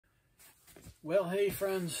Well, hey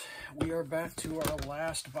friends, we are back to our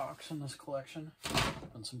last box in this collection.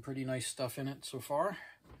 Done some pretty nice stuff in it so far.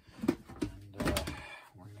 And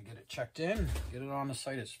we're going to get it checked in, get it on the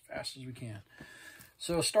site as fast as we can.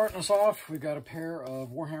 So starting us off, we've got a pair of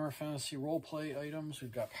Warhammer Fantasy Role play items.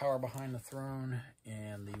 We've got Power Behind the Throne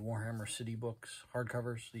and the Warhammer City books,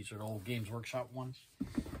 hardcovers. These are the old Games Workshop ones,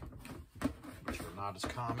 which are not as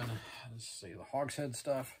common as, say, the Hogshead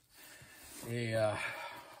stuff.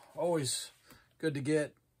 Always good to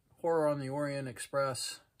get Horror on the Orient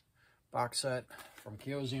Express box set from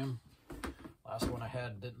Chaosium. Last one I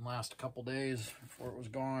had didn't last a couple days before it was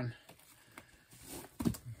gone.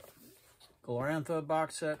 Glorantha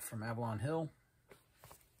box set from Avalon Hill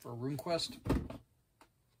for Runequest.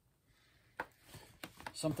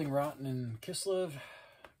 Something Rotten in Kislev,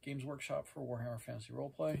 Games Workshop for Warhammer Fantasy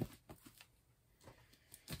Roleplay.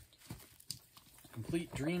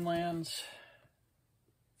 Complete Dreamlands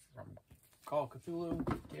from Call of Cthulhu,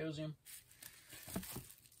 Chaosium.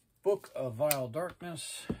 Book of Vile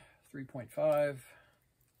Darkness, 3.5,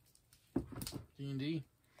 D&D.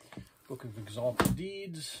 Book of Exalted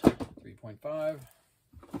Deeds, 3.5.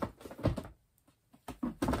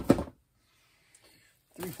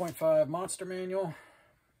 3.5 Monster Manual.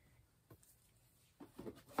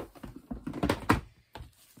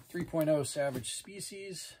 3.0 Savage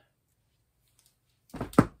Species.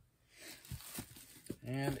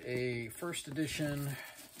 And a first edition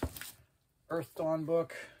Earth Dawn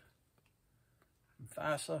book from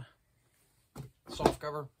FASA,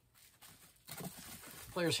 softcover.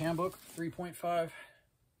 Player's Handbook, 3.5.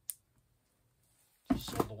 Just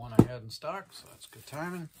sold the one I had in stock, so that's good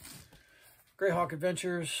timing. Greyhawk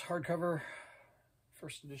Adventures, hardcover,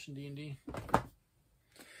 first edition D&D.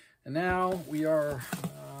 And now we are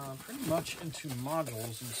pretty much into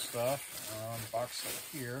modules and stuff. Box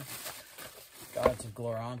set here. Gods of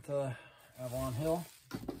Glorantha, Avalon Hill.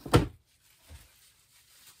 And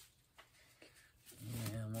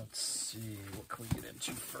let's see, what can we get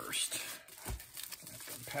into first? I have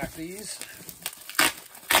to unpack these.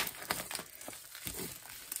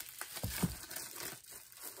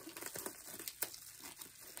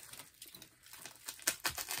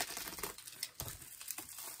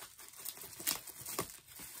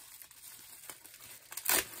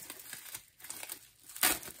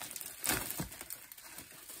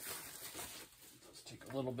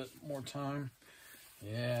 A little bit more time.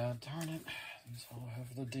 Yeah, darn it. These all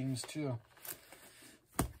have the dings too.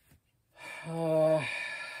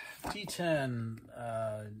 D10,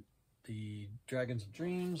 the Dragons of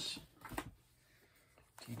Dreams.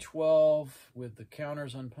 D12 with the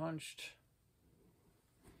counters unpunched.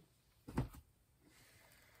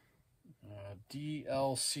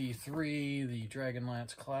 DLC3, the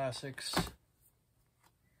Dragonlance Classics.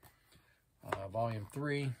 Volume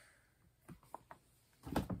 3.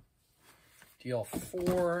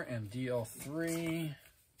 DL4 and DL3.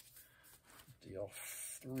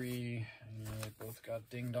 DL3, yeah, they both got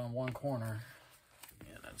dinged on one corner.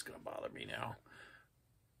 Yeah, that's gonna bother me now.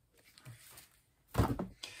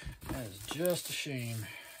 That is just a shame.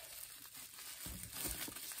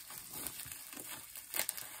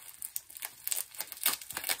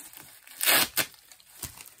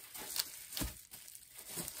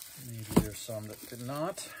 Maybe there's some that did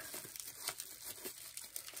not.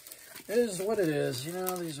 It is what it is, you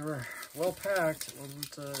know. These were well packed. It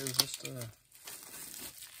wasn't. It was just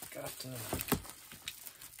got the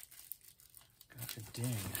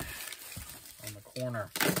ding on the corner.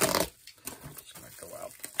 Just gonna go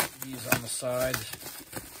out these on the side,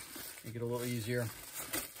 make it a little easier.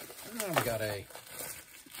 And then we got a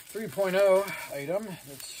 3.0 item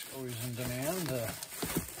that's always in demand.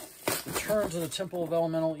 Return to the Temple of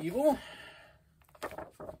Elemental Evil.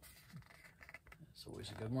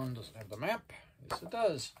 Always a good one. Doesn't have the map. Yes, it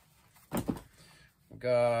does. We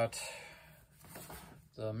got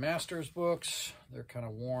the Masters books. They're kind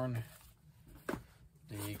of worn.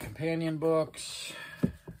 The companion books,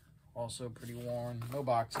 also pretty worn. No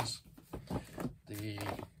boxes. The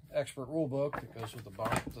expert rule book that goes with the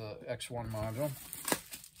X1 module.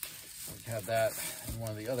 We had that in one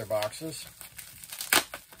of the other boxes.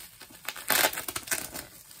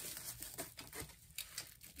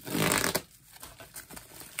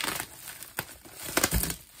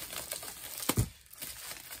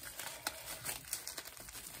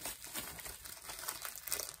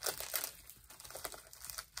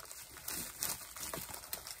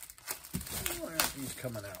 These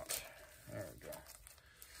coming out. There we go.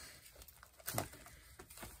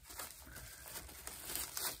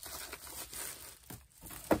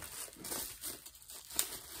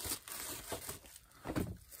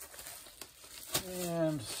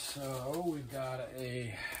 And so we we've got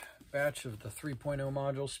a batch of the 3.0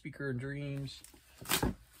 module, Speaker and Dreams,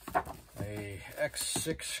 a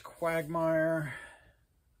X6 Quagmire,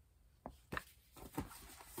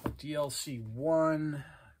 a DLC 1,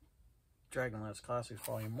 Dragonlance Classics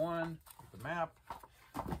Volume 1, the map,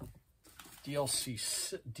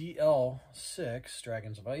 DL6,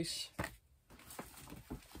 Dragons of Ice,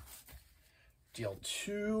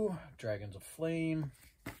 DL2, Dragons of Flame,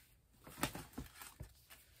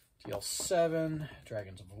 DL7,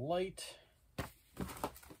 Dragons of Light,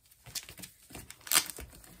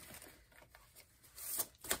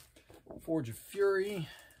 Forge of Fury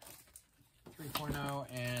 3.0,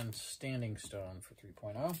 and Standing Stone for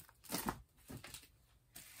 3.0.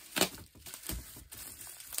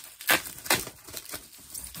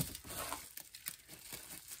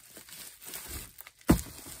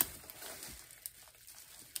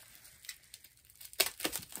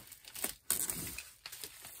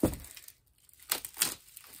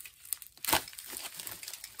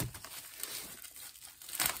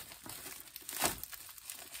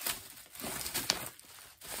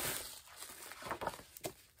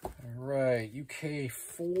 Right,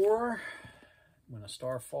 UK4, When a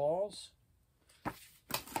Star Falls.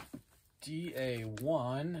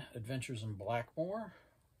 DA1, Adventures in Blackmoor,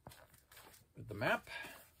 with the map.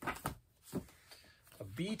 A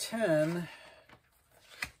B10,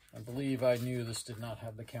 I believe I knew this did not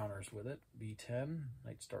have the counters with it. B10,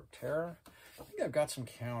 Night's Dark Terror. I think I've got some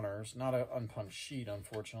counters, not an unpunched sheet,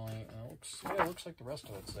 unfortunately. It looks like the rest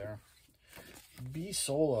of it's there. B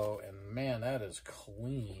Solo, and man, that is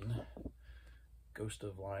clean. Ghost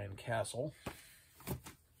of Lion Castle.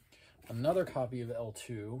 Another copy of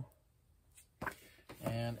L2,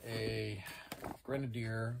 and a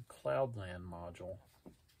Grenadier Cloudland module.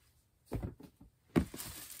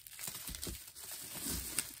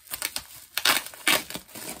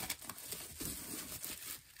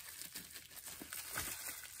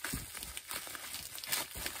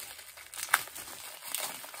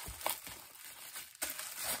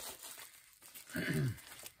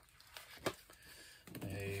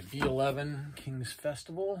 A B11 King's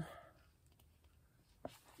Festival,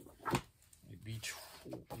 a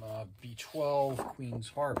B12 Queen's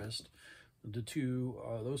Harvest.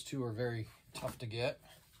 Those two are very tough to get.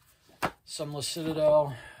 Sunless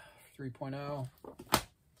Citadel 3.0,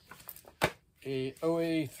 a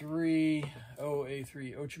OA3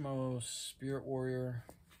 Ochimo Spirit Warrior,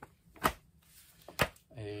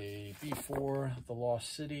 a B4 The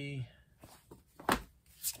Lost City.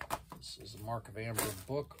 This is a Mark of Amber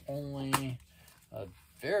book only. A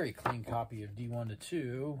very clean copy of D1 to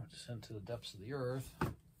 2, sent to the depths of the earth.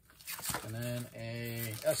 And then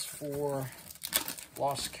a S4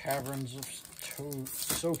 Lost Caverns of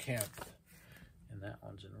Sokamp. And that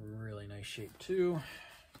one's in really nice shape too.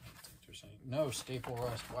 No staple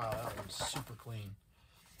rust. Wow, that one's super clean.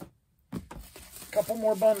 Couple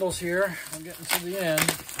more bundles here. I'm getting to the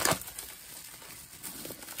end.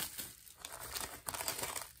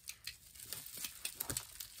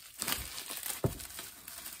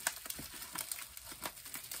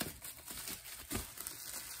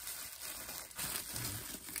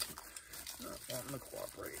 To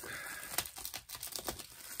cooperate.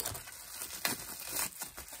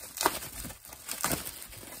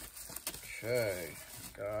 Okay,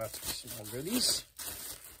 got some more goodies.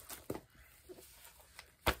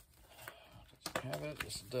 Doesn't have it.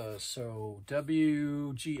 This does. So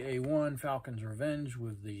WGA1 Falcon's Revenge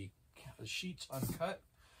with the sheets uncut.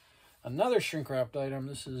 Another shrink wrapped item.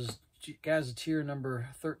 This is Gazetteer number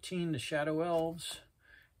 13, the Shadow Elves,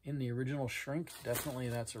 in the original shrink. Definitely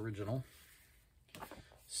that's original.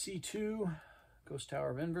 C2, Ghost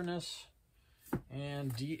Tower of Inverness,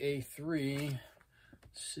 and DA3,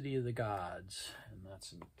 City of the Gods. And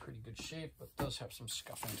that's in pretty good shape, but does have some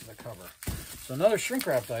scuffing to the cover. So another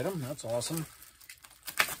shrink-wrapped item. That's awesome.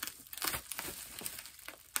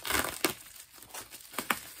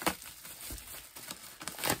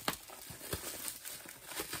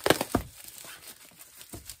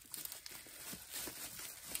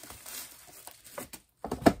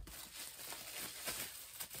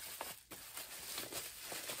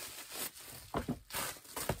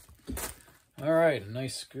 All right, a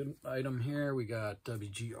nice good item here. We got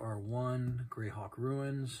WGR1 Greyhawk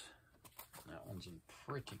Ruins. That one's in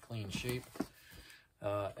pretty clean shape.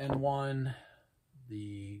 N1,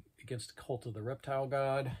 the Against the Cult of the Reptile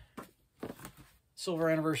God.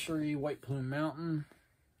 Silver Anniversary White Plume Mountain.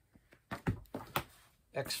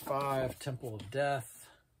 X5 Temple of Death.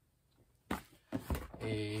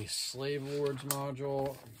 A Slave Lords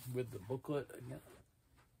module with the booklet.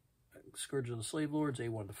 Scourge of the Slave Lords,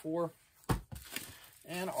 A1 to 4.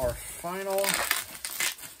 And our final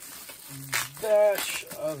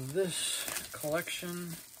this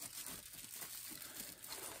collection.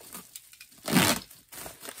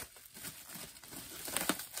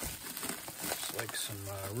 Looks like some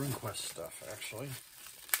Runequest stuff, actually.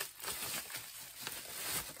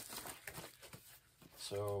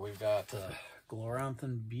 So we've got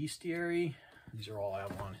Gloranthan Bestiary. These are all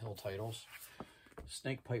Avalon Hill titles.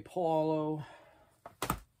 Snakepipe Hollow.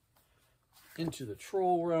 Into the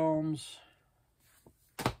Troll Realms.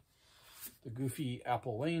 The Goofy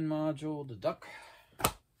Apple Lane module. The Duck.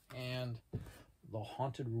 And the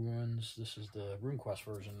Haunted Ruins. This is the RuneQuest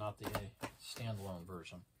version, not the standalone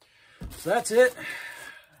version. So that's it.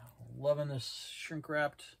 Loving this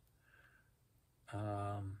shrink-wrapped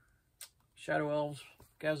Shadow Elves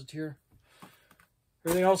Gazetteer.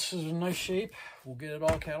 Everything else is in nice shape. We'll get it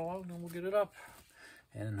all cataloged and we'll get it up.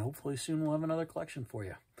 And hopefully soon we'll have another collection for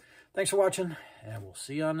you. Thanks for watching, and we'll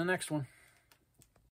see you on the next one.